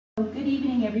Good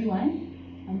evening, everyone.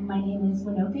 My name is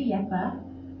Winoka Yepa.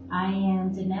 I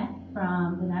am Danette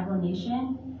from the Navajo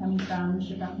Nation, coming from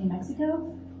Chicago, New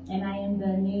Mexico, and I am the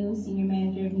new Senior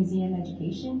Manager of Museum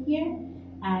Education here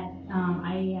at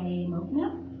IAIA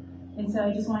Mokina. And so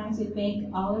I just wanted to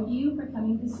thank all of you for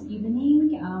coming this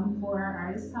evening for our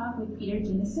artist talk with Peter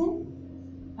Jemison.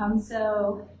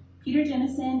 So Peter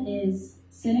Jemison is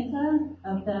Seneca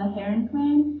of the Heron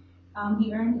Clan.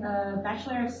 He earned a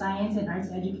Bachelor of Science in Arts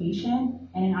Education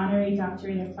and an honorary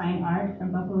doctorate of fine art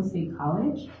from Buffalo State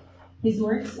College. His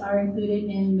works are included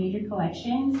in major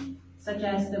collections such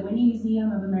as the Whitney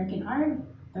Museum of American Art,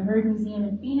 the Heard Museum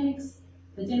in Phoenix,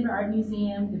 the Denver Art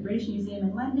Museum, the British Museum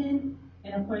in London,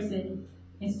 and of course the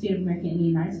Institute of American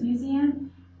Indian Arts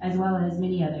Museum, as well as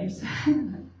many others.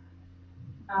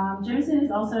 Jemison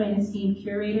is also an esteemed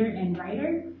curator and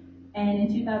writer, and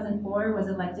in 2004 was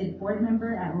elected board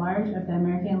member at large of the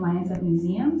American Alliance of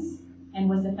Museums and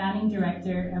was the founding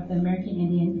director of the American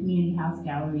Indian Community House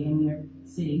Gallery in New York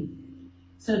City.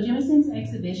 So Jemison's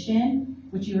exhibition,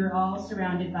 which you are all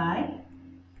surrounded by,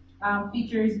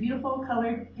 features beautiful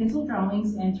colored pencil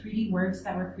drawings and 3D works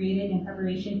that were created in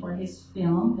preparation for his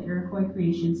film, The Iroquois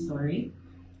Creation Story,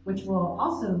 which will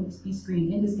also be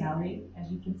screened in this gallery, as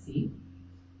you can see.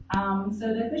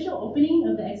 So the official opening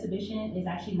of the exhibition is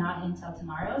actually not until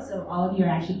tomorrow, so all of you are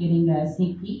actually getting a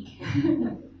sneak peek.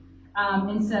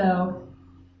 And so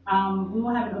we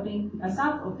will have a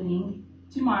soft opening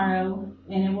tomorrow,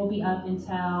 and it will be up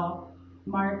until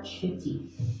March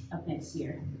 15th of next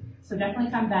year. So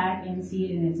definitely come back and see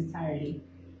it in its entirety.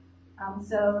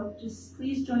 So just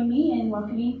please join me in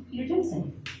welcoming Peter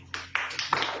Jemison.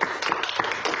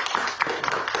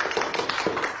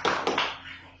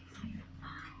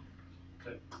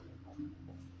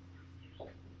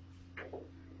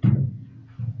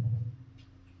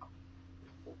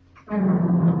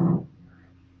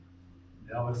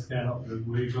 Now let's stand up the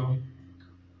Guigo.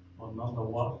 On number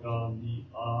what ni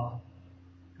a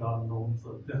ganon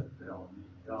so death del ni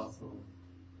gaso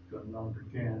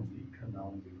Ganondagan ni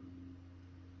Kanondu.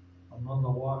 Another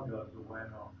waga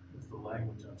Duano is the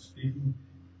language I'm speaking.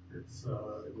 It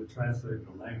would translate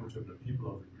the language of the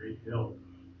people of the Great Hill.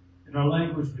 In our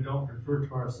language, we don't refer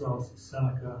to ourselves as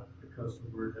Seneca because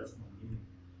the word has no meaning.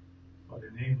 But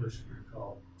in English, we're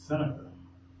called Seneca.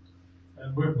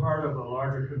 And we're part of a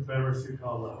larger confederacy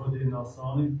called the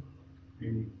Haudenosaunee,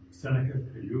 meaning Seneca,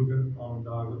 Cayuga,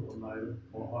 Onondaga, Oneida,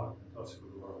 Mohawk, and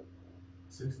Tuscarora,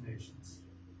 6 nations.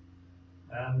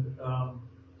 And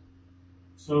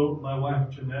so my wife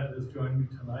Jeanette is joining me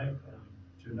tonight, and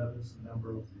Jeanette is a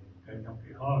member of the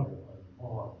Ganondagan, the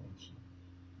Mohawk Nation.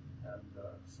 And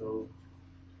so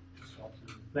I just want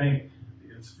to thank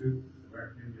the Institute of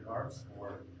American Indian Arts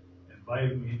for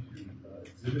inviting me to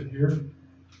exhibit here.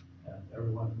 And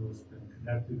everyone who has been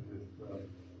connected with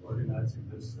organizing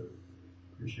this, I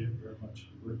appreciate very much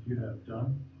the work you have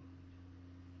done.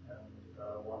 And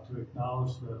I want to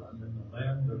acknowledge that I'm in the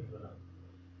land of the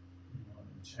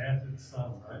enchanted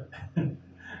sun, right?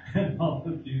 And all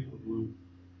the people who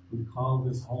call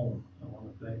this home. I want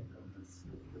to thank them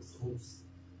as hosts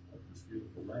of this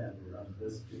beautiful land around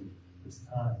visiting this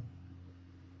time.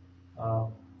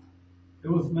 It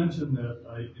was mentioned that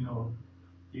I,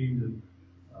 gained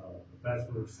a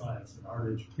Bachelor of Science in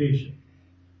Art Education.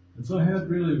 And so I had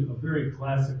really a very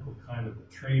classical kind of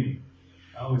a training.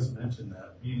 I always mention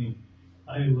that, meaning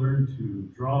I learned to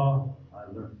draw, I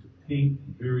learned to paint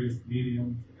in various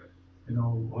mediums,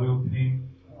 oil paint,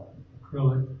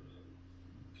 acrylic,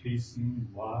 casing,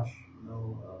 wash, I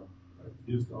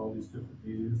used all these different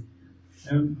mediums.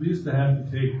 And we used to have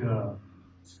to take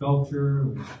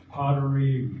sculpture,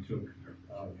 pottery, we took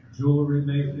jewelry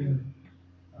making,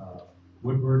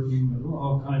 woodworking. There were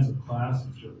all kinds of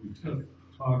classes that we took,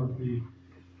 photography,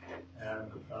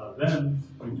 and then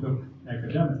we took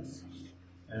academics.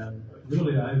 And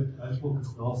really, I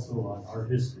focused also on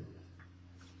art history,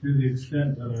 to the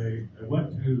extent that I went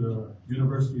to the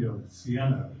University of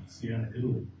Siena, in Siena,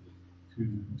 Italy,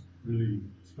 to really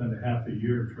spend a half a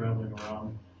year traveling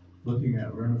around looking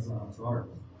at Renaissance art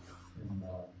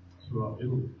throughout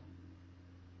Italy.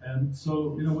 And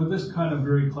so, with this kind of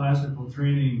very classical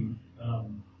training,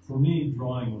 for me,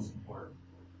 drawing was important.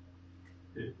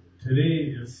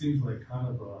 Today, it seems like kind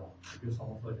of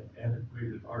almost like an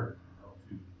antiquated art,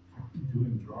 if you're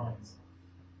doing drawings.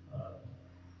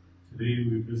 Today,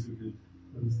 we visited,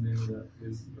 what is the name of that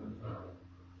place?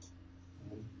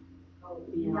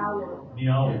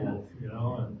 Meow Wolf,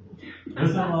 and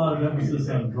there's not a lot of emphasis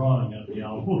on drawing at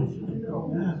Meow Wolf.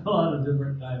 A lot of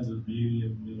different kinds of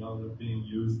medium, that are being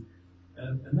used.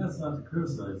 And that's not to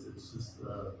criticize, it's just,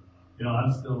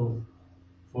 I'm still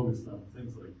focused on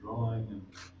things like drawing and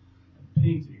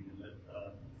painting, and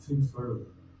it seems sort of,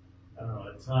 I don't know,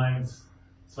 at times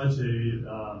such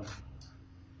a,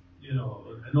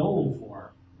 an old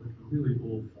form, like a really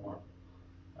old form.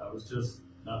 I was just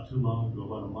not too long ago,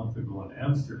 about a month ago, in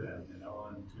Amsterdam,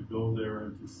 and to go there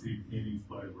and to see paintings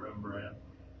by Rembrandt,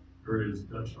 various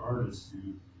Dutch artists,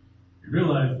 you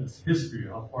realize this history,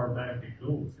 how far back it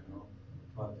goes,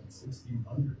 about the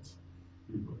 1600s,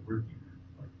 people working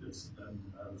like this. And then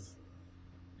when I was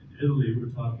in Italy, we're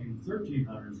talking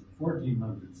 1300s and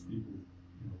 1400s, people,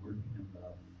 working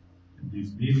in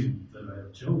these mediums that I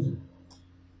have chosen.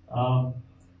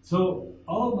 So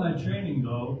all of my training,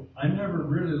 though, I never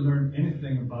really learned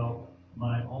anything about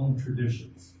my own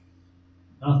traditions.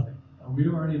 Nothing. We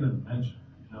weren't even mentioned,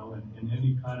 in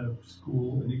any kind of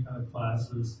school, any kind of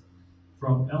classes,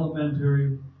 from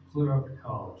elementary clear up to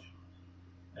college.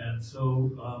 And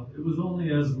so it was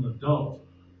only as an adult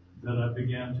that I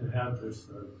began to have this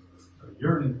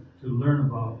yearning to learn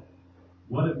about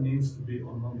what it means to be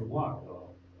Onundawak.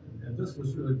 And this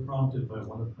was really prompted by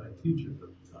one of my teachers at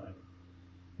the time.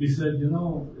 He said,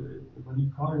 when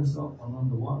you call yourself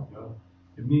Onundawak,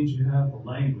 it means you have a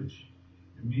language.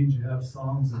 It means you have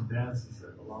songs and dances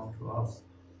that belong to us.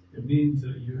 It means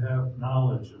that you have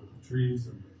knowledge of the trees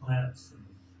and the plants, and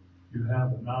you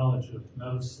have a knowledge of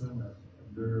medicine,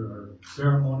 and there are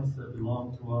ceremonies that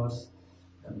belong to us,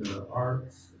 and there are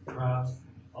arts and crafts.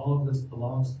 All of this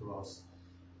belongs to us.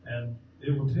 And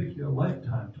it will take you a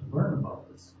lifetime to learn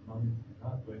about this. You're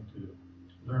not going to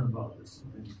learn about this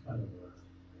in any kind of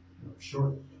a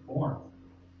short form.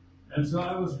 And so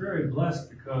I was very blessed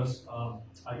because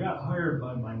I got hired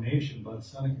by my nation, by the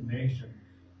Seneca Nation,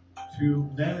 to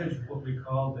manage what we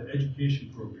call the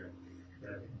education program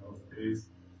back in those days.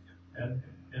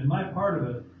 And my part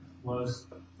of it was,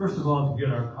 first of all, to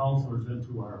get our counselors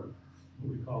into our,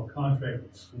 what we call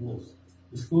contracted schools,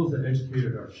 the schools that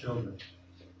educated our children.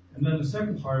 And then the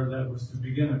second part of that was to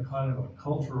begin a kind of a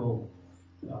cultural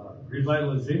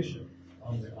revitalization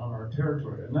on our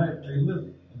territory. And I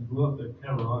lived and grew up at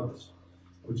Cattaraugus,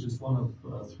 which is one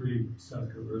of 3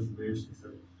 Seneca reservations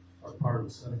that are part of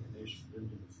the Seneca Nation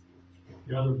Indians,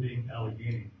 the other being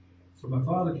Allegheny. So my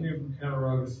father came from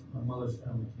Cattaraugus, my mother's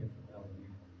family came from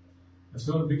Allegheny. And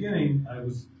so in the beginning, I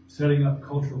was setting up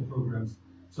cultural programs.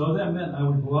 So that meant I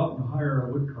would go out and hire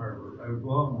a wood carver. I would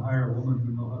go out and hire a woman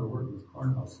who knew how to work with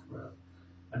cornhouse craft.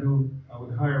 I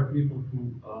would hire people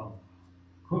who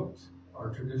cooked our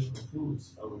traditional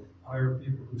foods. I would hire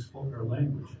people who spoke our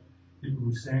language, people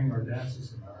who sang our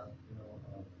dances and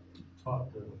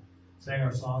sang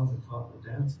our songs and taught the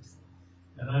dances.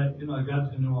 And I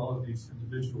got to know all of these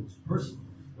individuals personally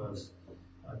because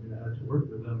I had to work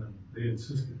with them, and they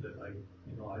insisted that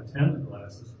I attend the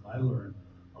classes and I learn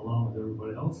along with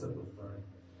everybody else that was learning,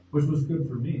 which was good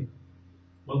for me.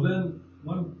 Well, then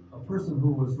a person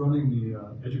who was running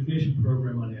the education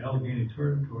program on the Allegheny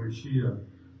territory, she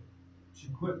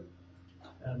quit.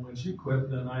 And when she quit,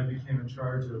 then I became in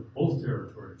charge of both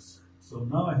territories. So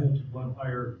now I had to go and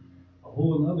hire a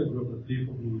whole another group of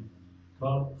people who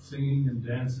taught singing and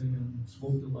dancing and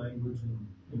spoke the language and,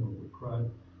 would cry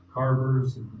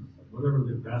carvers and whatever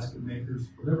the basket makers,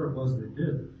 whatever it was they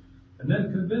did. And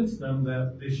then convince them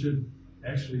that they should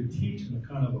actually teach in a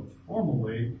kind of a formal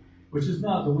way, which is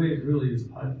not the way it really is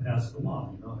passed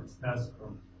along. It's passed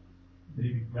from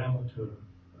maybe grandma to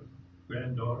a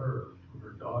granddaughter or to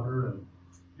her daughter, and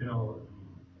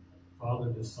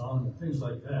father to son, and things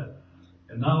like that.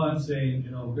 And now I'm saying,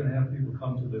 we're going to have people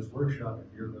come to this workshop, and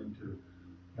you're going to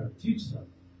have to teach them.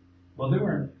 Well, they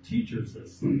weren't teachers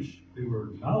as such. They were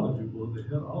knowledgeable. They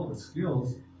had all the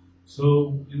skills.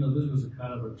 So, this was a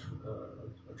kind of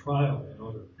a trial,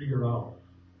 to figure out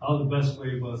how the best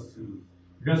way was to,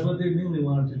 because what they mainly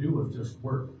wanted to do was just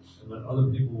work and let other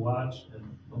people watch, and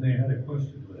when they had a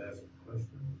question, they would ask a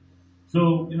question.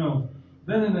 So,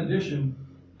 then in addition,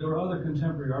 there were other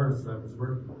contemporary artists that I was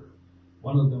working with.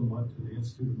 One of them went to the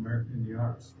Institute of American Indian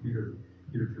Arts, Peter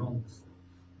Jones,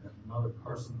 and another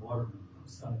Carson Waterman from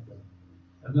Seneca.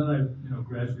 And then I,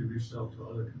 gradually reached out to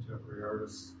other contemporary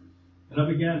artists. And I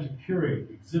began to curate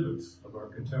exhibits of our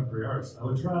contemporary arts. I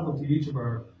would travel to each of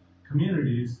our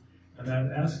communities, and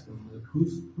I'd ask them,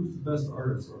 who's the best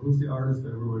artist, or who's the artist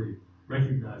that everybody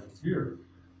recognizes here?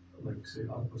 Like, say,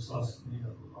 Akwesasne,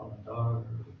 or Onondaga,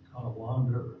 or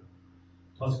Tonawanda, or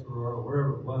Tuscarora, or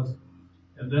wherever it was.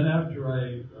 And then after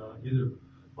I either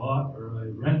bought or I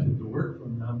rented the work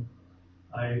from them,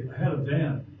 I had a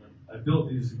van. I built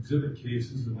these exhibit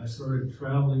cases, and I started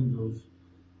traveling those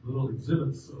little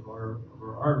exhibits of our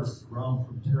artists around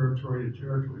from territory to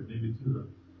territory, maybe to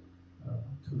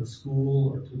to the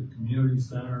school or to the community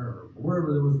center or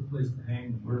wherever there was a place to hang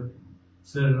and work, and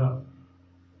set it up.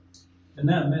 And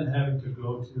that meant having to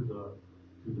go to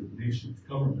the nation's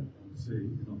government and say,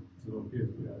 you know, is it okay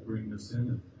if I bring this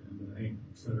in and hang,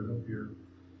 set it up here?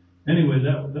 Anyway,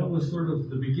 that was sort of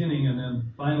the beginning, and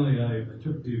then finally I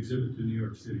took the exhibit to New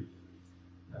York City,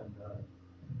 and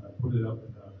I put it up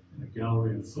in a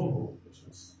gallery in Soho, which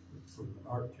was sort of an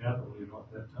art capital, you know,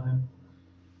 at that time.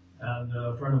 And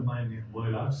a friend of mine named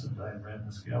Lloyd Oxendine ran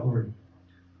this gallery.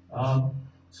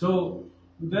 So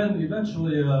then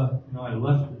eventually, you know, I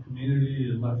left the community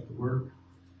and left the work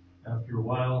after a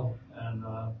while, and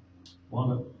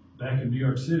wound up back in New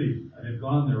York City. I had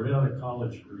gone there right out of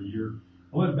college for a year.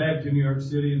 I went back to New York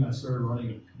City and I started running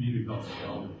a community house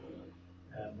gallery.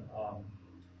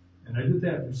 And I did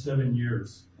that for 7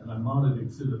 years, and I mounted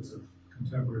exhibits of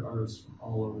contemporary artists from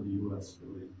all over the U.S.,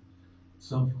 really.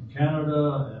 Some from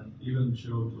Canada, and even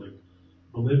showed like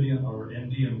Bolivian or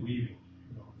Andean weaving,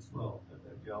 you know, as well at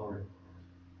that gallery.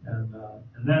 And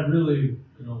that really,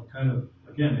 you know, kind of,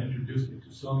 again, introduced me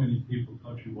to so many people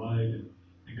countrywide, and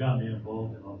it got me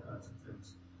involved in all kinds of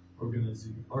things.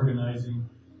 Organizing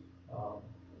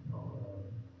you know,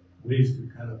 ways to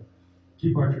kind of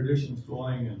keep our traditions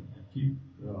going and keep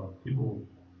people,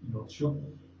 you know,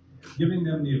 giving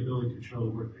them the ability to show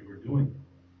the work they were doing.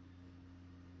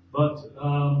 But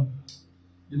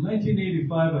in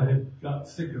 1985, I had got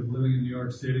sick of living in New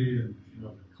York City, and you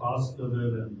know, the cost of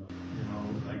it, and you know,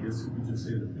 I guess you could just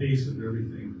say the pace of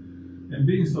everything, and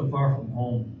being so far from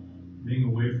home, being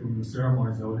away from the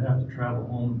ceremonies. I would have to travel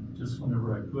home just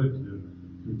whenever I could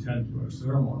to attend to our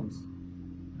ceremonies.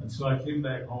 And so I came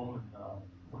back home and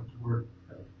went to work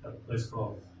at a place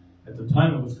called, at the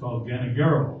time it was called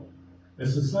Ganondagan.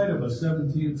 It's the site of a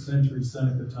 17th century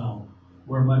Seneca town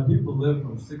where my people lived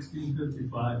from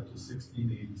 1655 to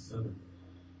 1687,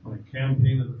 when a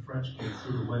campaign of the French came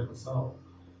through to wipe us out.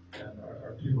 And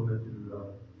our people had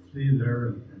to flee there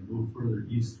and move further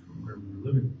east from where we were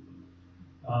living.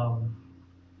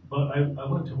 But I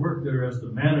went to work there as the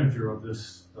manager of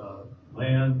this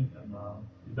land, and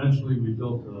eventually we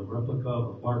built a replica of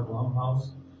a bark lum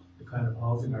house, the kind of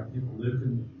housing our people lived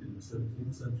in the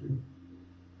 17th century.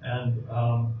 And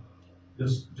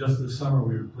just this summer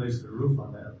we replaced the roof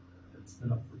on that. It's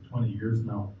been up for 20 years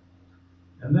now.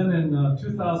 And then in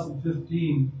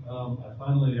 2015, I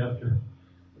finally, after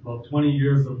about 20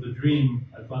 years of the dream,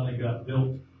 I finally got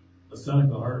built the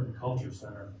Seneca Art and Culture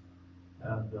Center.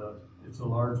 And it's a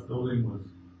large building with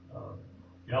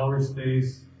gallery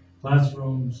space,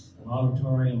 classrooms, an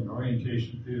auditorium, an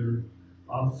orientation theater,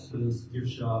 offices, gift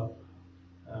shop,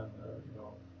 and you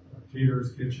know, a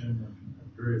caterer's kitchen, and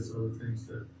various other things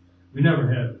that we never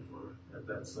had before at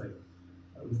that site.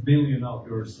 It was mainly an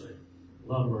outdoor site. A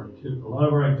lot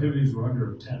of our activities were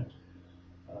under a tent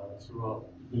throughout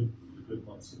the good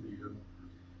months of the year.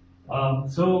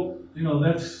 So you know,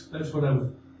 that's what I was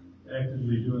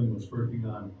actively doing, was working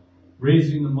on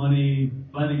raising the money,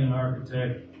 finding an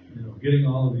architect, you know, getting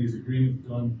all of these agreements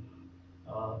done.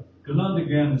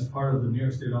 Ganondagan is part of the New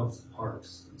York State Office of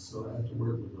Parks, and so I had to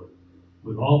work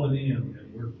with Albany and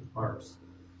work with parks.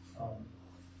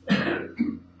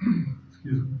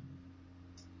 Excuse me.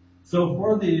 So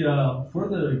for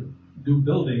the new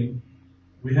building,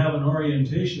 we have an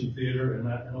orientation theater, and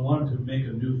I wanted to make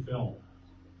a new film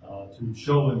to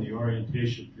show in the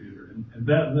orientation theater, and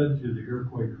that led to the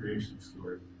Iroquois Creation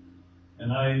Story.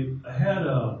 And I had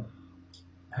a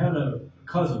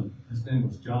cousin. His name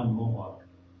was John Mohawk,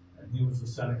 and he was a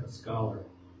Seneca scholar.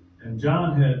 And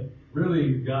John had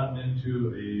really gotten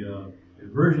into a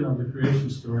version of the creation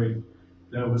story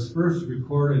that was first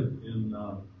recorded in,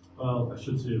 well, I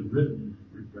should say a written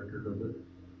record of it,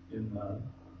 in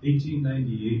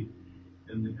 1898.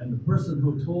 And the person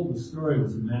who told the story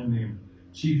was a man named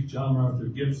Chief John Arthur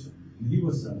Gibson, and he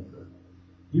was Seneca.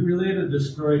 He related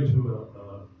this story to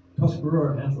a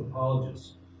Tuscarora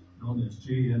anthropologist known as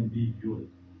J.N.B. Hewitt.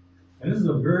 And this is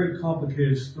a very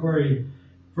complicated story.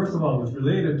 First of all, it was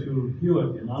related to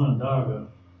Hewitt in Onondaga,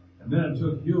 and then it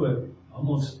took Hewitt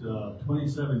almost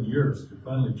 27 years to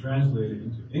finally translate it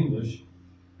into English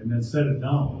and then set it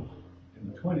down in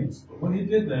the 20s. But when he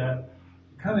did that,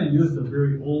 he kind of used a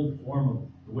very old form of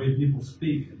the way people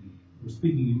speak, and were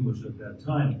speaking English at that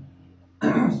time.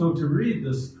 So to read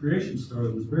this creation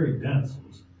story was very dense.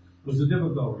 It was a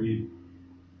difficult read,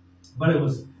 but it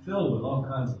was filled with all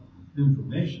kinds of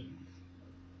information.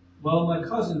 Well, my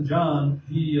cousin John,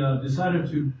 he decided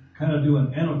to kind of do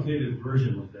an annotated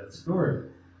version of that story.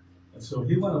 And so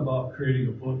he went about creating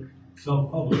a book,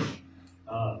 self-published,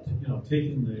 you know,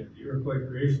 taking the Iroquois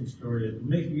Creation Story and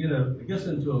making it, I guess,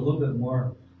 into a little bit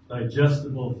more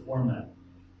digestible format.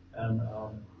 And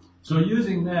so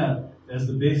using that as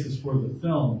the basis for the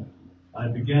film, I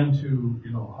began to,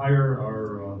 hire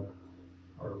our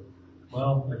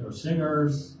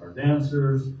singers, our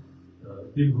dancers,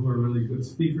 people who are really good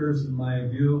speakers in my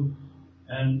view.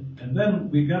 And then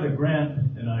we got a grant,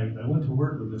 and I went to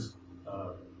work with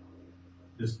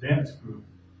this dance group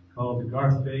called the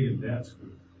Garth Fagan Dance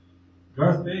Group.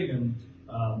 Garth Fagan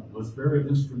was very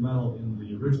instrumental in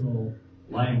the original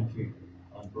Lion King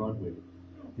on Broadway.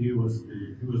 He was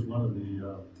one of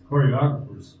the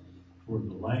choreographers for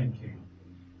the Lion King,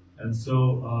 and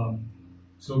so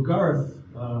Garth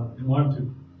wanted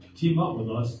to team up with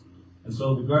us, and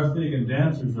so the Garth Fagan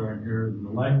dancers are in here in the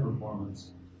live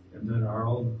performance, and then our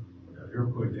old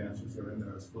Iroquois dancers are in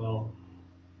there as well,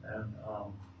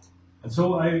 and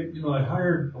so I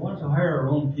wanted to hire our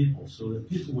own people so that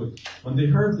people would, when they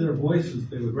heard their voices,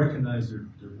 they would recognize their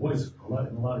voice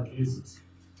in a lot of cases,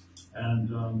 and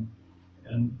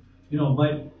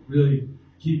might really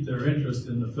keep their interest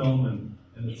in the film.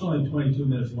 And it's only 22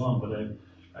 minutes long, but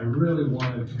I really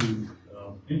wanted to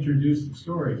introduce the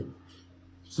story.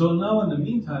 So now in the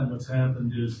meantime, what's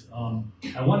happened is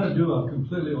I want to do a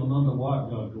completely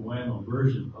Onondaga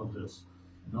version of this.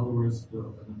 In other words,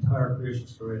 an entire creation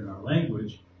story in our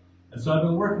language. And so I've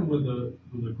been working with a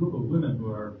group of women who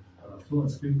are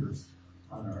fluent speakers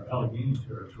on our Allegheny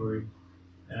territory.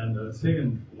 And it's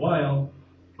taken a while,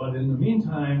 but in the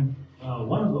meantime,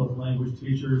 one of those language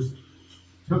teachers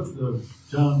took the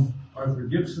John Arthur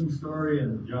Gibson story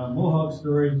and the John Mohawk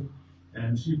story,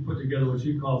 and she put together what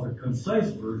she calls a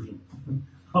concise version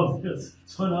of this.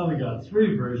 So now we got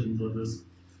 3 versions of this.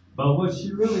 But what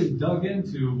she really dug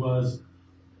into was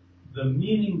the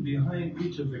meaning behind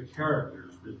each of the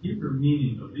characters, the deeper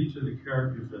meaning of each of the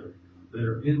characters that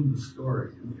are in the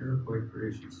story, in the Iroquois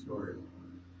Creation Story.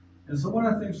 And so one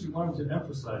of the things she wanted to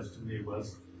emphasize to me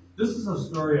was, this is a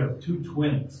story of 2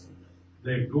 twins.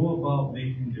 They go about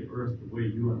making the earth the way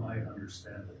you and I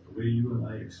understand it, the way you and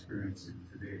I experience it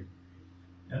today.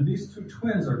 And these 2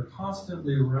 twins are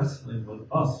constantly wrestling with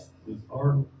us,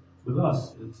 with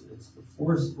us. It's the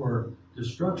force for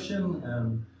destruction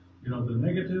and the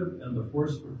negative, and the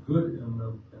force for good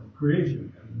and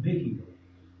creation and making of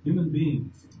human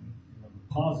beings,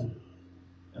 the positive.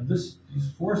 And these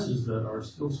forces that are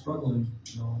still struggling,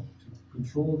 to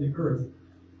control the earth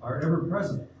are ever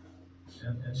present.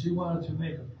 And she wanted to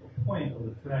make a point of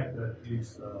the fact that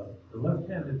these the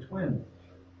left-handed twin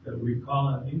that we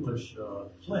call in English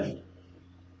Flint,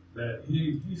 that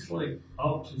he's like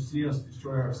out to see us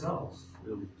destroy ourselves.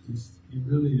 Really. He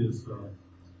really is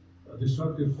a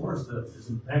destructive force that is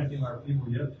impacting our people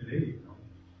yet today.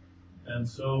 And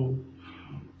so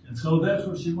that's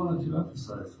what she wanted to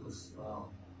emphasize was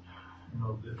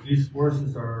that these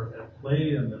forces are at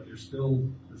play and that they're still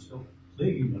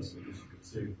plaguing us, I guess you could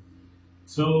say.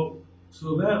 So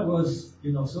that was,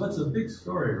 so it's a big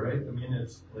story, right? I mean,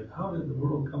 it's like, how did the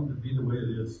world come to be the way it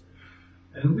is?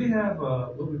 And we have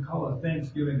what we call a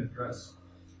Thanksgiving address.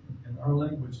 In our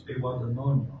language, Te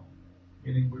Waganonyo,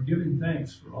 meaning we're giving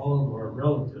thanks for all of our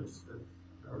relatives that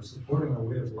are supporting our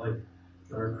way of life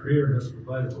that our Creator has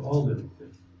provided for all living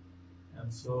things.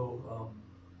 And so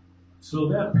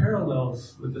that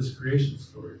parallels with this creation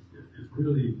story. It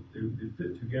really, they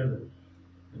fit together.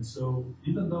 And so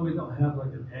even though we don't have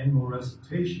like an annual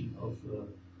recitation of the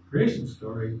creation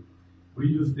story, we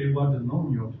use Te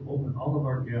Waganonyo to open all of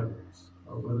our gatherings,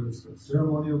 whether it's a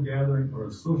ceremonial gathering or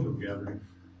a social gathering.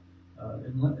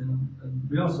 And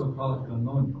we also call it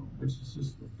Ganonyo, which is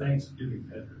just the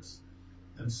Thanksgiving address.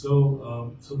 And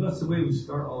so that's the way we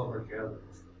start all of our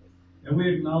gatherings. And we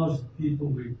acknowledge the people,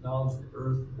 we acknowledge the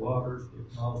earth, the waters, we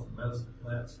acknowledge the medicine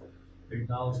plants, we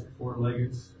acknowledge the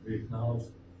 4-leggeds, we acknowledge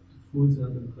the foods that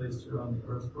have been placed here on the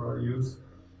earth for our use.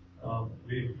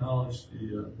 We acknowledge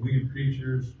the winged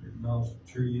creatures, we acknowledge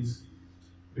the trees,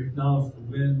 we acknowledge the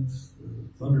winds, the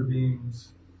thunder beings,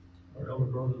 our elder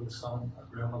brother, the sun, our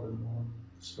grandmother, the moon,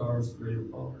 the stars, the radio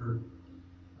about her,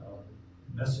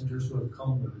 messengers who have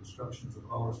come with instructions of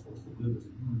how we're supposed to live as a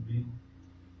human being,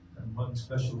 and one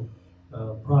special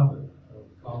prophet,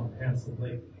 we call him Hansel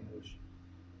Lake in English,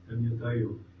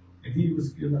 Dayo. And he was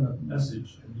given a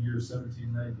message in the year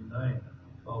 1799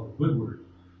 called the Woodward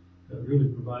that really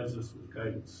provides us with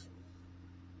guidance.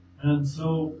 And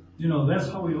so, that's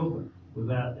how we open with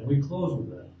that, and we close with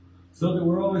that, so that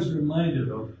we're always reminded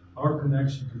of our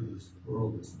connection to this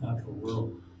world, this natural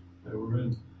world that we're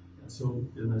in. And so,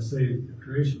 and I say, the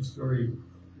creation story,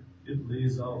 it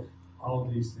lays out how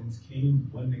these things came,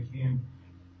 when they came,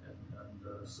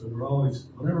 and so we're always,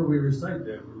 whenever we recite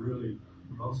that, we're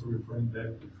also referring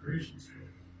back to the creation story.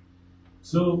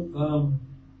 So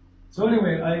So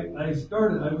anyway,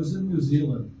 I was in New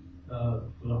Zealand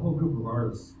with a whole group of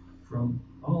artists from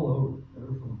all over. They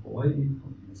were from Hawaii,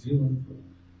 from New Zealand, from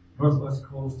Northwest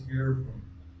Coast here,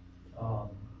 from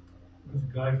there's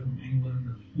a guy from England,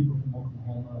 and people from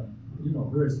Oklahoma,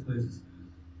 and various places,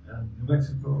 and New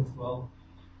Mexico as well.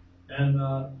 And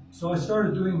so I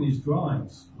started doing these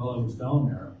drawings while I was down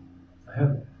there. I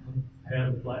had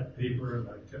a black paper, and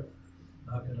I kept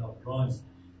knocking out drawings.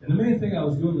 And the main thing I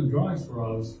was doing the drawings for,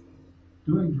 I was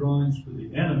doing drawings for the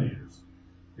animators,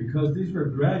 because these were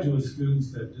graduate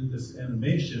students that did this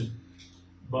animation,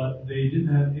 but they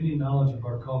didn't have any knowledge of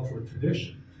our cultural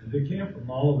tradition. And they came from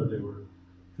all over. They were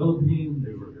Philippine,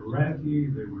 they were Iraqi,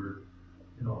 they were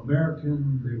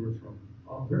American, they were from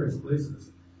all various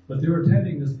places. But they were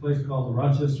attending this place called the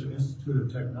Rochester Institute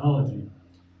of Technology.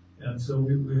 And so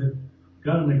we had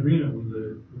got an agreement with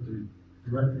the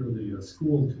director of the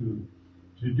school to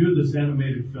do this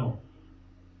animated film.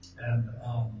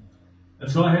 And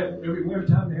so I had, every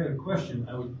time they had a question,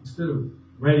 I would, instead of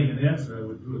writing an answer, I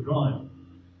would do a drawing,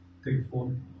 take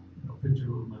a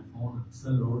picture with my phone and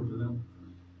send it over to them.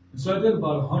 And so I did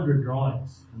about 100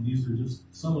 drawings, and these are just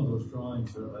some of those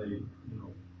drawings that I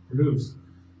produced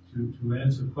to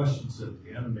answer questions that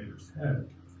the animators had.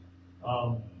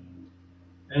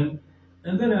 And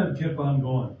then I kept on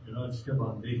going. I just kept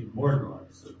on making more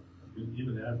drawings. So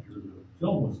even after the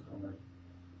film was done,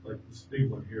 like this big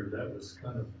one here, that was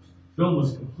film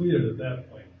was completed at that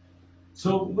point.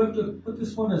 So what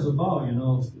this one is about,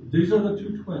 these are the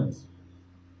two twins.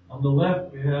 On the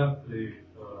left, we have the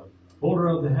Holder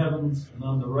of the Heavens, and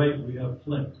on the right, we have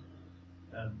Flint.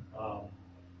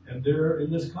 And they're in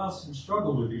this constant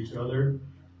struggle with each other.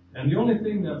 And the only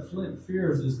thing that Flint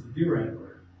fears is the deer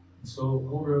antler. And so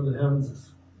Holder of the Heavens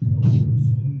is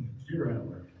deer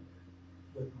antler.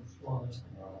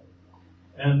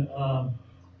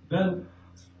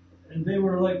 And they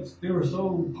were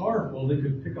so powerful they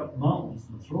could pick up mountains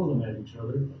and throw them at each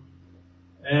other.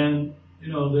 And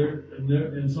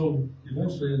and so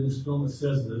eventually in this film it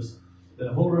says this,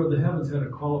 that Holder of the Heavens had to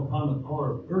call upon the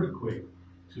power of earthquake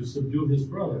to subdue his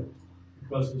brother,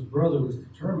 because his brother was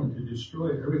determined to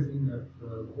destroy everything that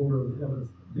the Holder of the Heavens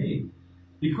made.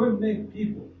 He couldn't make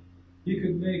people. He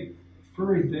could make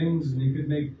furry things and he could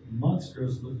make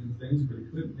monstrous looking things, but he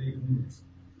couldn't make humans.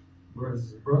 Whereas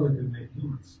his brother could make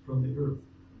humans from the earth.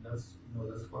 And that's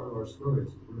part of our story,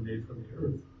 is we're made from the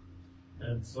earth.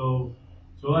 And so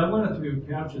I wanted to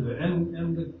capture that.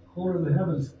 And the Holder of the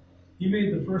Heavens, he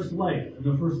made the first light, and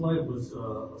the first light was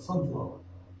a sunflower.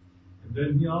 And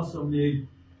then he also made,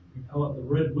 we call it the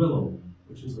red willow,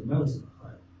 which is a medicine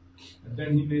plant. And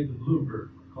then he made the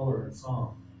bluebird for color and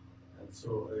song. And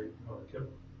so I kept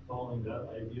following that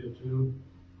idea too,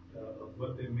 of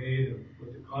what they made and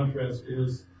what the contrast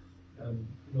is. And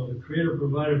the Creator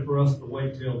provided for us the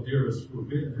white-tailed deer as food.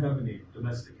 We didn't have any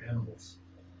domestic animals.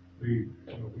 We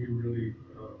really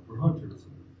were hunters,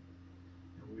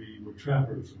 and we were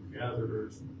trappers and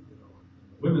gatherers, and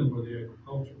the women were the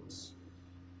agriculturalists.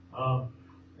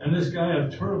 And this guy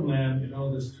at Turtle Man,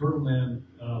 this Turtle Man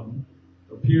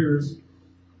appears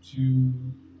to,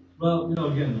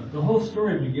 again, the whole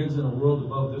story begins in a world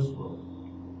above this world,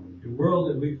 a world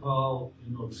that we call,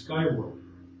 the sky world.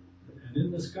 And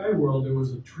in the sky world, there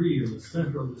was a tree in the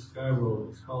center of the sky world. It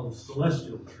was called the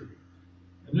celestial tree.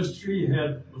 And this tree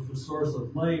was the source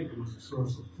of light. It was a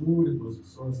source of food. It was a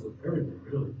source of everything,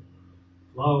 really.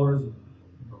 Flowers and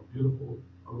beautiful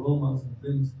aromas and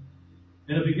things.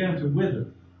 And it began to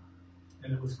wither.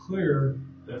 And it was clear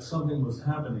that something was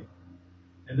happening.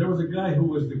 And there was a guy who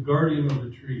was the guardian of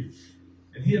the tree.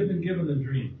 And he had been given a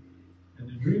dream. And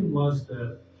the dream was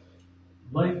that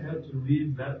life had to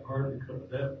leave that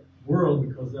world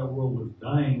because that world was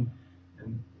dying,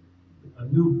 and a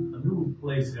new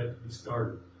place had to be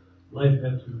started. Life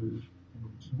had to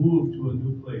move to a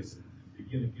new place and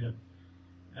begin again.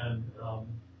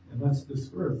 And that's this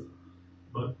earth.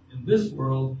 But in this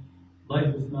world,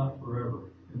 life is not forever.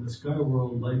 In the sky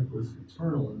world, life was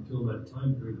eternal until that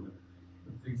time period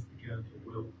when things began to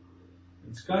wilt.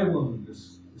 And Sky Woman,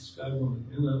 this Sky Woman,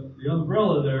 in the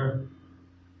umbrella there,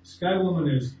 Sky Woman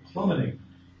is plummeting.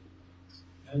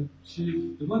 And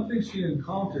the one thing she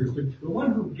encounters, the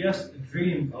one who guessed the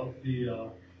dream of the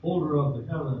Holder of the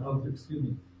Heaven, of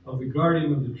the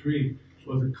guardian of the tree,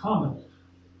 was a comet.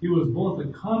 He was both a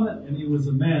comet and he was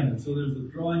a man. And so there's a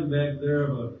drawing back there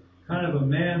of a kind of a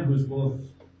man who's both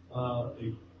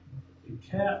a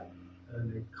cat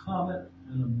and a comet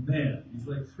and a man. He's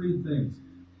like three things.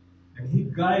 And he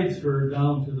guides her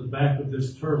down to the back of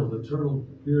this turtle. The turtle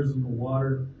appears in the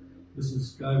water. This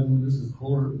is Sky Woman, this is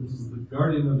Holder, this is the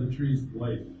guardian of the tree's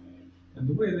wife. And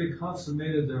the way they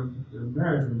consummated their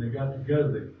marriage, when they got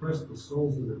together, they pressed the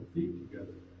soles of their feet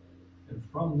together. And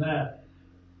from that,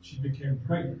 she became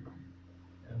pregnant.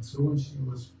 And so when she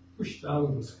was pushed out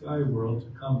of the sky world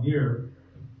to come here,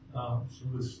 she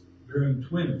was bearing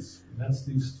twins. And that's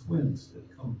these twins that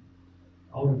come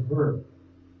out of her.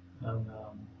 And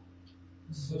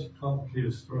this is such a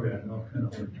complicated story. I know, kind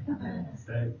of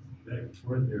like back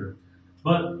toward there.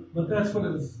 But that's what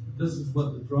it is. This is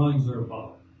what the drawings are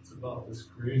about. It's about this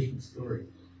creation story.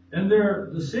 And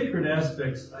the sacred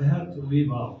aspects I had to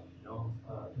leave out.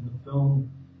 In the film,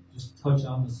 just touch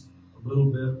on this a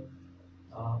little bit,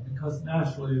 because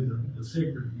naturally the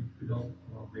sacred, we don't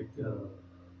make that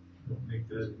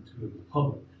into the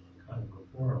public kind of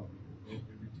a forum. We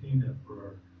retain that for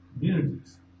our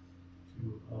communities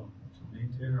to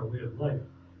maintain our way of life.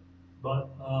 But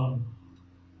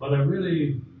I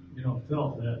really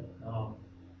felt that,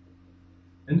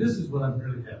 and this is what I'm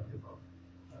really happy about.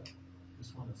 I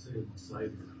just want to say it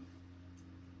aside here.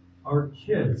 Our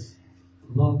kids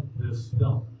love this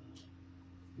film.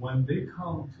 When they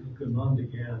come to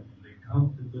Ganondagan, they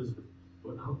come to visit,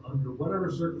 but under whatever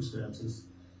circumstances,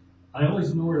 I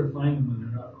always know where to find them when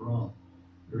they're not around.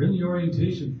 They're in the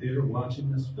orientation theater watching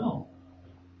this film,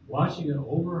 watching it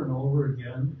over and over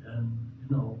again, and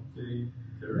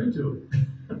they're into it.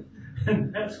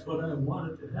 And that's what I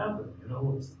wanted to happen,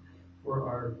 was for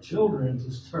our children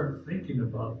to start thinking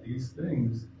about these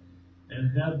things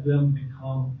and have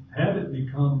it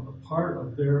become a part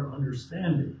of their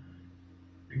understanding.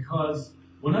 Because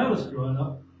when I was growing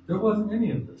up, there wasn't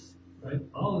any of this, right?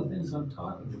 All the things I'm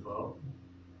talking about,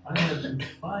 I had to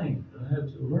find and I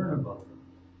had to learn about them.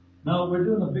 Now we're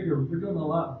doing a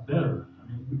lot better. I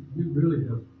mean, we really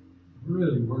have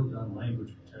worked on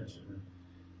language retention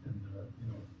and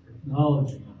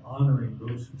acknowledging and honoring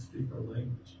those who speak our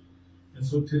language. And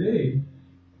so today,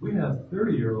 we have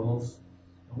 30-year-olds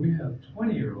and we have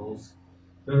 20-year-olds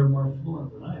that are more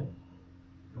fluent than I am.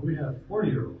 And we have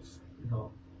 40-year-olds,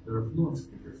 that are fluent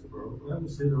speakers. I would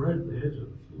say they're right at the edge of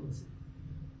the fluency.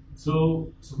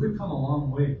 So we've come a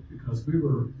long way because we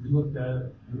looked at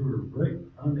it, we were right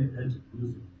on the edge of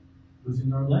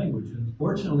losing our language. And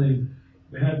fortunately,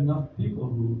 we had enough people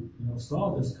who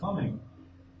saw this coming.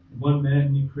 One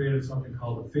man, he created something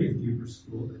called the Faith Keeper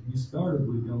School, and he started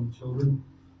with young children,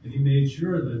 and he made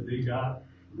sure that they got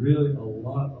really a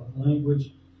lot of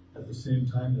language at the same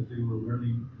time that they were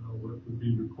learning, what would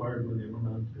be required when they went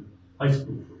on to high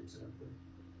school, for example.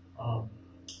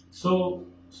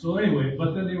 So anyway,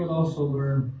 but then they would also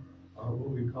learn what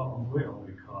we call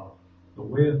the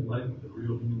way of life of the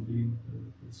real human being,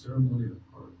 the ceremonial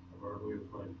part of our way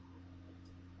of life.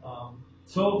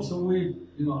 So we,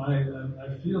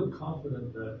 I feel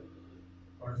confident that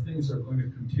our things are going to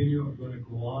continue, are going to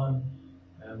go on,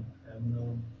 and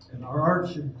our art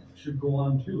should go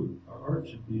on too. Our art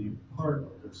should be part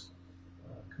of this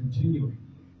continuing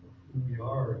of who we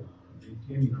are and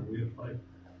maintaining our way of life.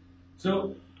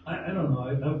 So I don't know.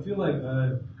 I feel like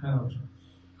I kind of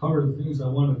covered the things I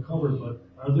wanted to cover, but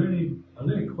are there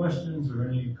any questions or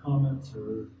any comments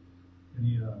or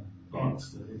any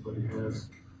thoughts that anybody has?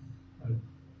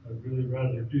 I'd really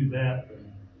rather do that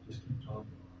than just keep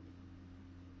talking.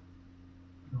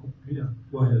 No? Yeah,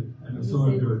 go ahead. I know some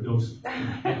of you are dosing.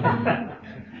 Yeah.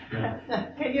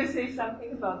 Can you say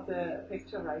something about the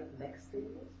picture right next to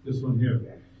you? This one here.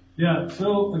 Yeah,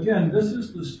 so again, this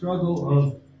is the struggle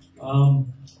of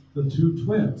the two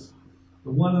twins.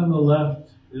 The one on the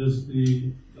left is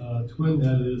the twin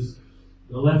that is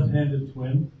the left-handed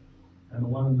twin, and the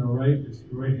one on the right is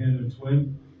the right-handed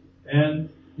twin. And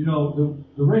the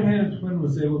right-handed twin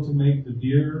was able to make the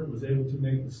deer, was able to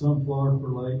make the sunflower for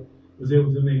light, was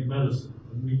able to make medicine,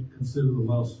 and we consider the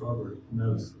wild strawberry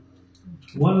medicine.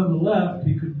 The one on the left,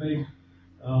 he could make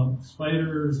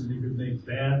spiders, and he could make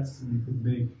bats, and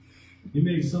he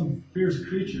made some fierce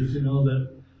creatures, and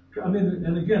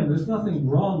again, there's nothing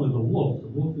wrong with a wolf. The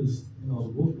wolf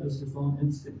has his own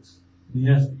instincts, and he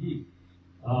has to eat.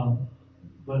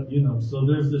 So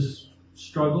there's this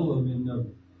struggle,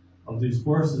 of these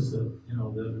forces that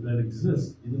that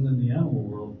exist even in the animal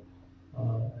world,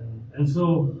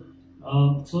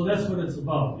 so that's what it's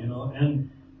about, and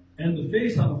the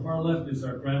face on the far left is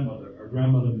our grandmother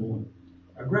Moon.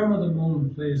 Our grandmother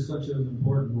Moon plays such an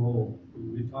important role.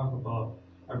 We talk about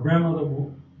our grandmother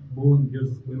Moon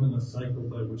gives women a cycle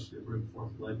by which they bring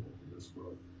forth life into this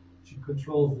world. She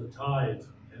controls the tides,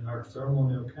 and our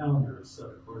ceremonial calendar is set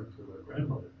according to our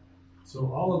grandmother.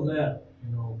 So all of that,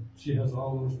 she has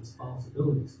all those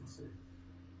responsibilities, you see.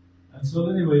 And so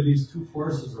anyway, these two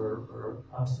forces are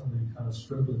constantly kind of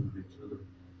struggling with each other.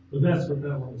 But that's what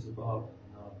that one is about.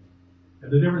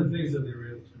 and the different things that they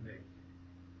were able to make.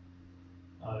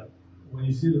 When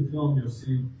you see the film, you'll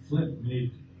see Flint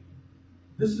made.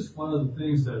 This is one of the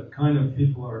things that kind of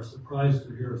people are surprised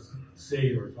to hear us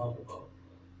say or talk about.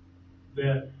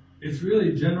 That it's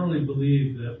really generally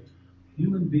believed that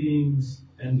human beings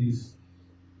and these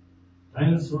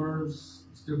dinosaurs,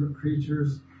 these different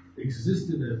creatures,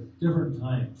 existed at different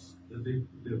times. That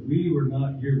we were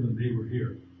not here when they were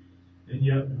here. And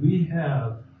yet we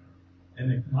have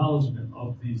an acknowledgement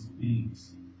of these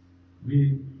beings.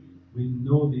 We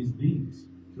know these beings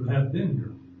who have been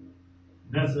here.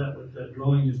 And that's what that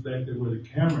drawing is back there where the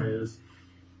camera is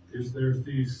there's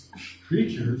these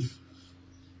creatures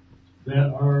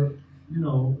that are,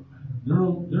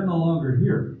 they're no longer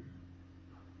here.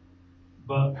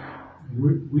 But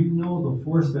we know the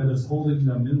force that is holding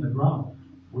them in the ground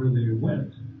where they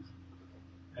went.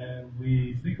 And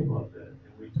we think about that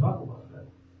and we talk about that,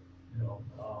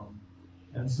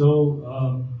 and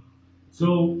so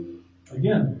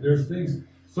again, there's things.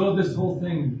 So this whole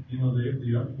thing,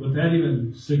 what that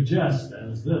even suggests then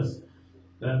is this: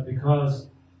 that because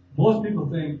most people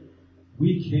think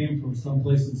we came from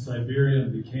someplace in Siberia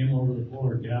and we came over the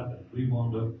polar gap and we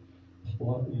wound up,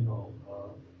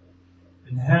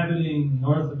 inhabiting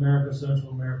North America,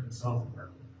 Central America, and South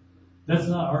America. That's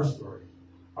not our story.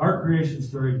 Our creation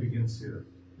story begins here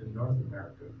in North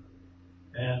America,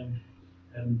 and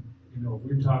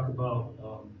we talk about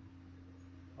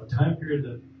a time period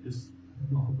that is,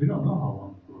 we don't know how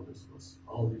long ago this was.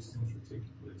 All of these things were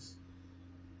taking place,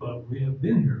 but we have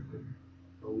been here for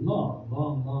a long,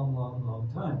 long, long, long, long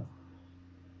time.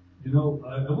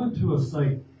 I went to a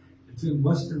site. It's in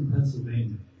western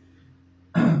Pennsylvania,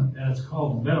 and it's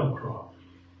called Meadowcroft.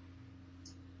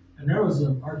 And there was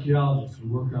an archaeologist who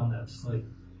worked on that site.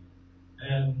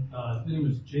 And his name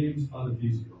is James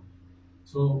Davids.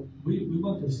 So we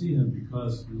went to see him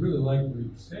because we really liked what he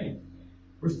was saying.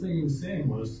 First thing he was saying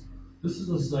was, this is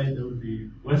a site that would be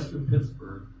west of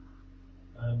Pittsburgh.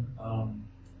 And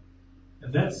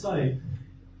that site,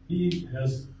 he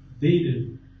has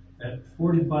dated at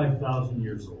 45,000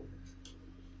 years old.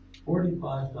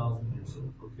 45,000 years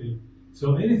old, okay?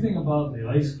 So anything about the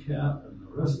ice cap and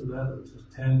the rest of that, which is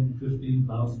 10,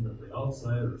 15,000 at the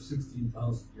outside or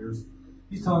 16,000 years,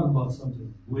 he's talking about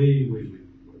something way, way, way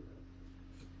before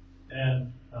that.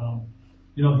 And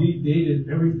he dated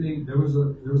everything. There was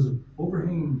an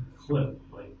overhanging cliff,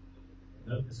 like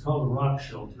that. It's called a rock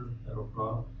shelter,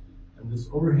 Meadowcroft. And this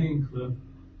overhanging cliff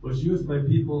was used by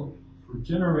people for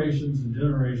generations and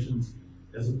generations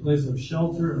as a place of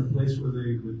shelter and a place where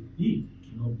they would eat,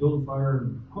 build a fire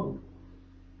and cook.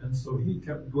 And so he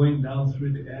kept going down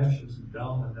through the ashes and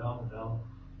down and down and down,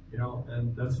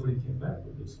 and that's what he came back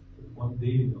with, this one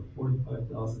dating of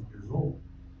 45,000 years old.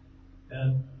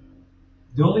 And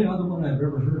the only other one I've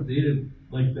ever heard dated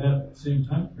like that same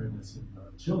time frame is in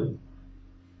Chile.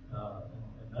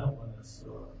 And that one is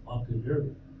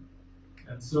Monteverde.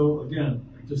 And so again,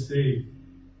 I just say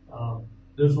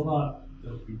there's a lot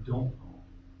that we don't know,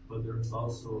 but there's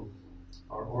also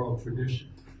our oral tradition.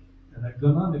 And at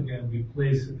Ganondagan, we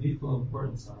place an equal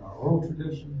importance on our oral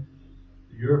tradition,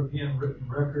 the European written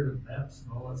record and maps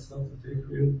and all that stuff that they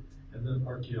created, and then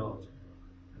archaeology.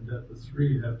 And that the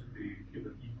three have to be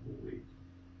given equal weight.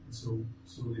 And so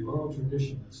the oral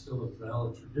tradition is still a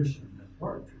valid tradition, an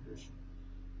important tradition,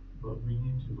 but we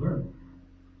need to learn it.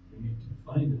 We need to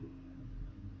find it and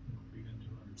begin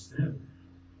to understand it.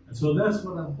 And so that's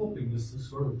what I'm hoping this is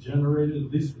sort of generated,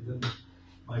 at least within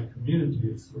my community,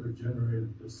 it's sort of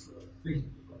generated this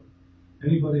thinking about it.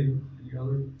 Anybody, any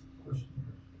other questions?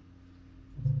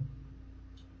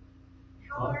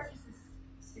 How large is this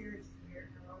series here?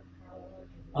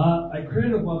 I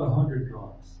created about 100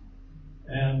 drawings.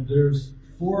 And there's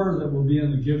 4 that will be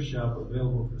in the gift shop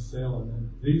available for sale. And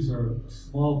then these are a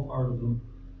small part of them,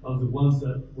 of the ones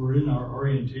that were in our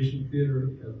orientation theater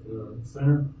at the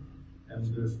center. And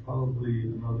there's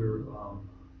probably another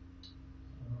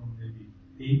maybe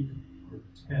 8 or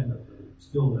 10 that are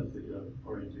still at the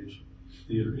orientation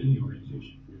theater, in the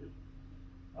orientation theater.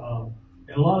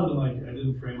 And a lot of them I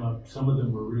didn't frame up. Some of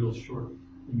them were real short,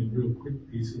 real quick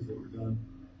pieces that were done.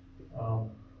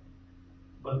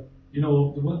 But the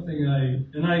one thing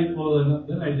then I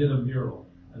did a mural,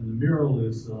 and the mural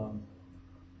is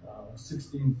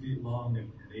 16 feet long and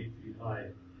 8 feet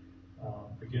high.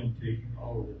 Again, taking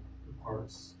all of the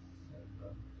parts. And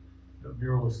the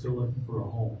mural is still looking for a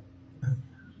home.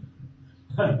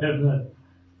 I have had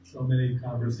so many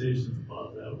conversations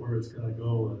about that, where it's going to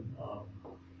go, and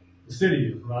the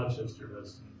city of Rochester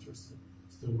has an interest in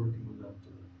still working with them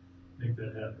to make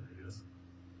that happen, I guess.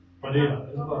 But yeah,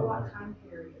 it's about what time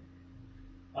period?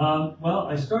 Well,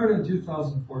 I started in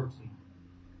 2014.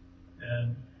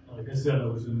 And like I said, I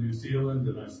was in New Zealand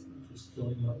and I was just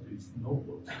filling up these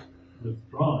notebooks with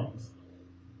drawings.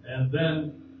 And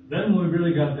then when we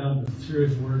really got down to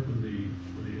serious work with the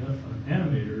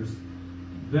animators,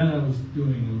 then I was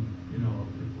doing, you know,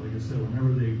 like I said,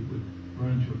 whenever they would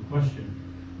run into a question,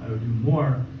 I would do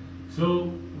more.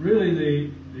 So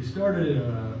really they started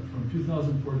from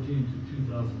 2014 to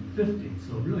 2015,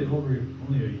 so really over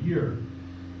only a year.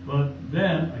 But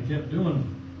then I kept doing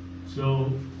them.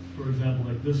 So, for example,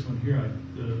 like this one here,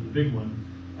 the big one,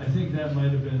 I think that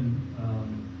might have been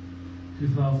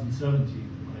 2017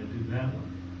 when I did that one.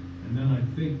 And then I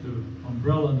think the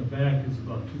umbrella in the back is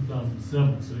about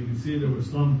 2007. So you can see there was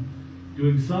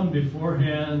doing some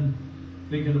beforehand,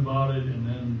 thinking about it, and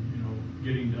then, you know,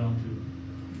 getting down to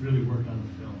really work on the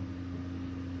film.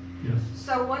 Yes?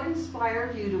 So what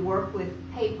inspired you to work with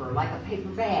paper, like a paper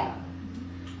bag?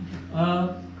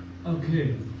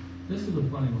 Okay, this is a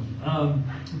funny one.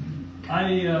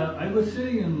 I was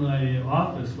sitting in my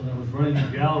office when I was running the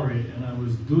gallery, and I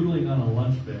was doodling on a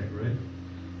lunch bag, right?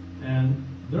 And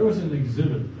there was an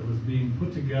exhibit that was being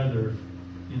put together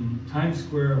in Times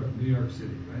Square of New York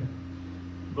City, right?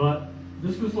 But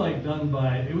this was like done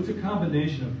by, it was a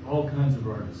combination of all kinds of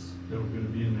artists that were going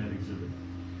to be in that exhibit.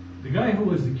 The guy who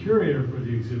was the curator for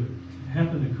the exhibit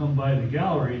happened to come by the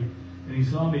gallery, and he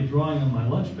saw me drawing on my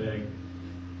lunch bag.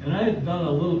 And I had done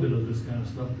a little bit of this kind of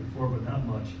stuff before, but not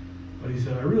much. But he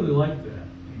said, I really like that.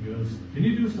 He goes, can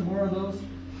you do some more of those?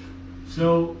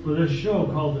 So for this show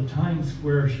called the Times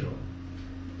Square Show.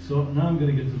 So now I'm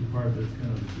going to get to the part that's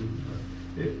kind of the truth part.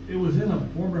 It was in a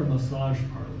former massage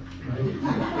parlor, right?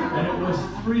 And it was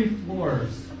 3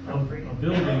 floors of a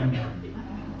building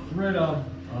right off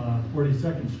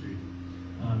 42nd Street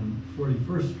on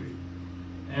 41st Street.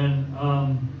 And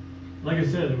like I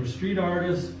said, there were street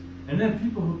artists, and then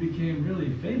people who became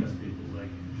really famous people, like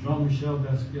Jean-Michel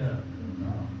Basquiat, and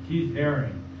Keith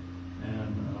Haring,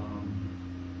 and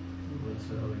what's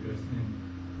the other guy's name?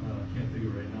 I can't think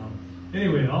of it right now.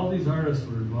 Anyway, all these artists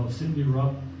were involved. Cindy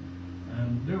Rupp,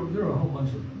 and there were a whole bunch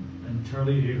of them. And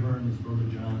Charlie Ahern, his brother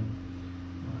John.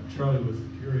 Charlie was the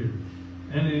curator.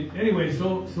 And anyway,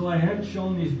 so I had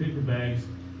shown these paper bags,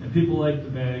 and people liked the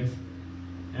bags,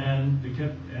 and they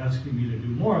kept asking me to do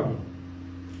more of them.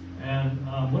 And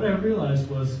what I realized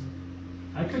was,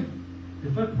 I could,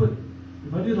 if I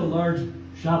did a large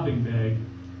shopping bag,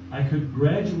 I could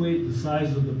graduate the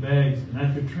size of the bags, and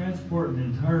I could transport an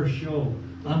entire show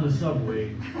on the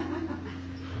subway,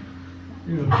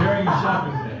 you know, carrying a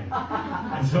shopping bag.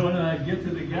 And so when I get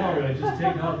to the gallery, I just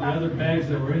take out the other bags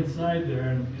that were inside there,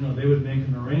 and you know, they would make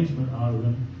an arrangement out of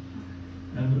them.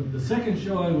 And the second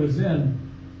show I was in,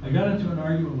 I got into an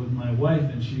argument with my wife,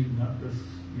 and she, not this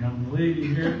young lady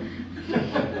here,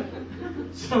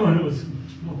 someone who was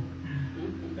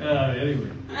anyway,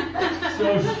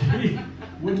 so she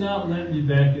would not let me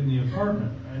back in the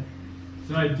apartment, right?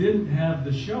 So I didn't have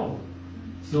the show.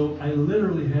 So I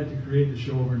literally had to create the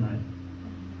show overnight.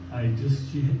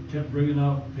 She kept bringing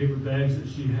out paper bags that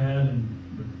she had and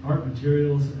art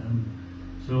materials, and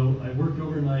so I worked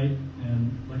overnight,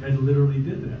 and like I literally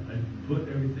did that. I put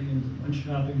everything into one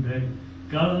shopping bag,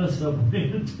 got on a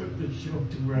subway, and took the show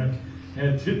to where I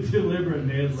had to deliver, and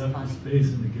they had left the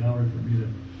space in the gallery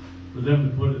for them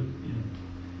to put it in.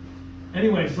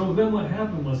 Anyway, so then what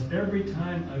happened was every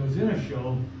time I was in a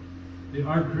show, the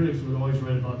art critics would always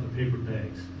write about the paper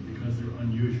bags because they're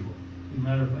unusual. No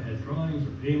matter if I had drawings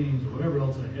or paintings or whatever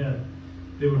else I had,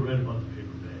 they would write about the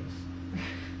paper bags.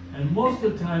 And most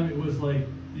of the time it was like,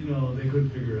 you know, they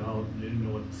couldn't figure it out and they didn't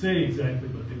know what to say exactly,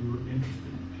 but they were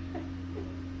interested.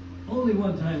 Only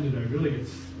one time did I really get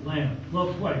slammed.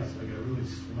 Well, twice I got really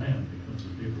slammed because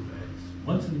of paper bags.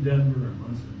 Once in Denver and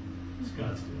once in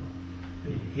Scottsdale.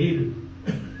 They hated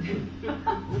them.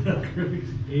 The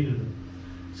critics hated them.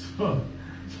 So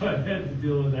I had to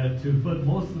deal with that too, but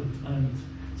most of the time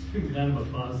it's been kind of a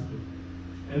positive.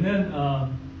 And then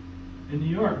in New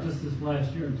York, just this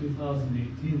last year in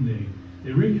 2018,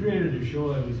 they recreated a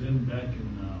show I was in back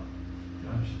in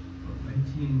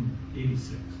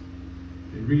 1986.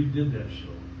 They redid that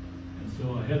show, and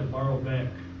so I had to borrow back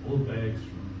old bags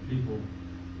from people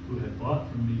who had bought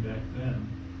from me back then,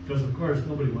 because of course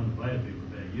nobody wanted to buy a paper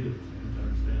bag either. So I didn't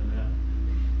understand that.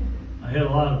 I had a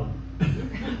lot of them.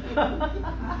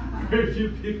 Very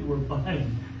few people were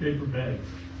buying paper bags,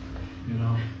 you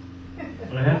know.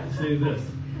 But I have to say this,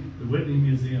 the Whitney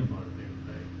Museum bought a paper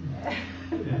bag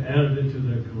and added it to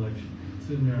their collection. It's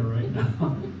in there right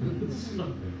now.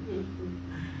 So,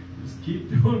 just keep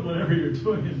doing whatever you're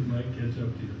doing and it might catch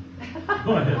up to you.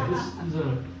 Go ahead, this is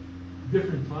a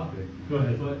different topic. Go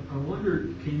ahead. But I wonder,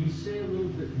 can you say a little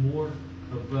bit more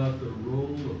about the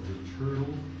role of the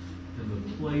turtle and the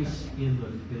place in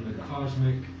the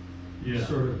cosmic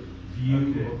sort of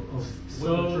view of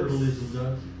what the turtle is and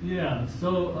does? Yeah.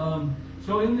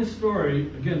 So in this story,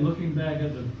 again, looking back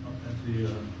at the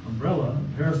umbrella,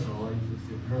 parasol, I used to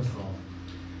say parasol.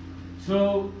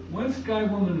 So when Sky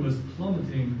Woman was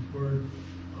plummeting toward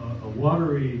a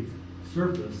watery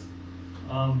surface,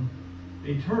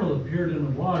 a turtle appeared in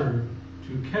the water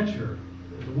to catch her.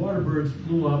 The water birds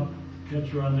flew up, catch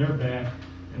her on their back,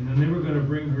 and then they were going to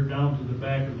bring her down to the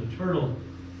back of the turtle.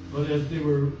 But as they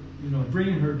were,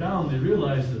 bringing her down, they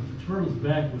realized that the turtle's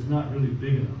back was not really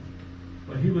big enough.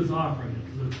 But he was offering it,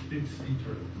 because a big sea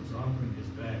turtle was offering his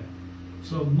back.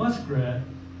 So Muskrat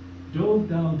dove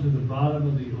down to the bottom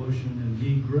of the ocean, and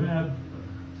he grabbed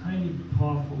a tiny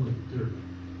paw full of dirt,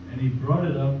 and he brought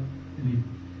it up, and he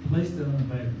placed it on the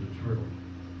back of the turtle.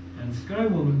 And Sky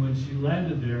Woman, when she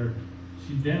landed there,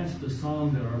 she danced a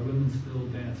song that our women still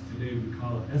dance today. We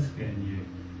call it Eskanye,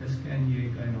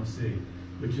 Eskanye Gainose,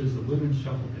 which is the women's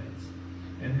shuffle dance.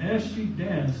 And as she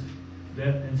danced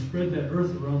and spread that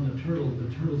earth around the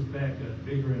turtle's back got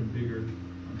bigger and bigger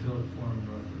until it formed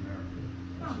North America.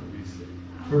 That's what we say,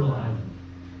 Turtle Island.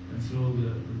 And so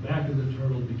the back of the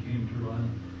turtle became Turtle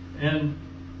Island. And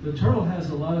the turtle has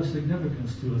a lot of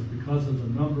significance to us because of the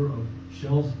number of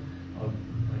shells,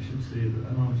 I should say, I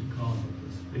don't know what you call them, but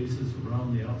the spaces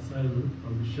around the outside of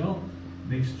the shell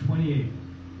makes 28.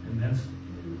 And that's,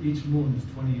 each moon is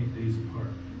 28 days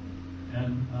apart.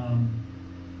 And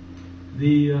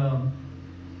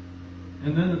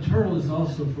then the turtle is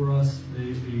also for us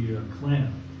a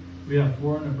clan. We have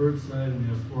 4 on the bird side and we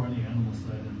have 4 on the animal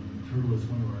side, and the turtle is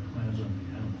one of our clans on the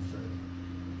animal side.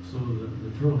 So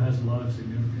the turtle has a lot of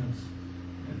significance,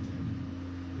 and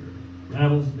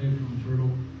rattles made from the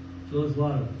turtle. So there's a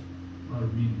lot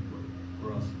of meaning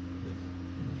for us.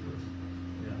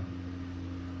 Yeah.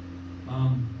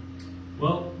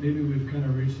 Well, maybe we've kind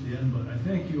of reached the end, but I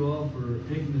thank you all for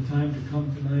taking the time to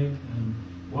come tonight. And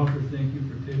Walker, thank you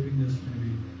for taping this.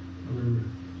 Maybe other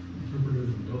interpreters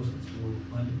and docents will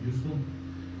find it useful.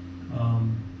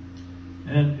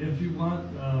 And if you want,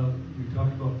 we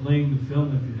talked about playing the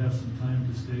film. If you have some time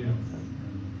to stay and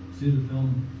see the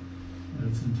film in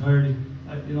its entirety.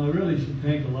 I really should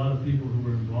thank a lot of people who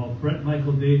were involved. Brent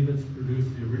Michael Davids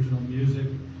produced the original music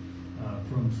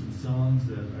from some songs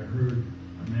that I heard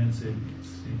a man say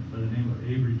by the name of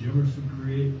Avery Jemison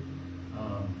create.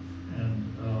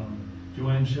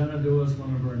 Joanne Shenandoah is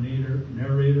one of our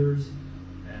narrators,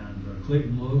 and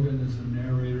Clayton Logan is a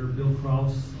narrator. Bill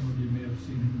Krause, some of you may have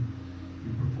seen him. He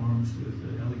performs with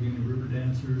the Allegheny River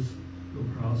Dancers. Bill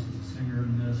Krause is a singer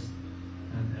in this,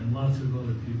 and lots of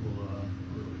other people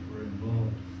were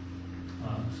involved.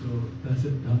 So that's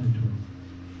it, done into him.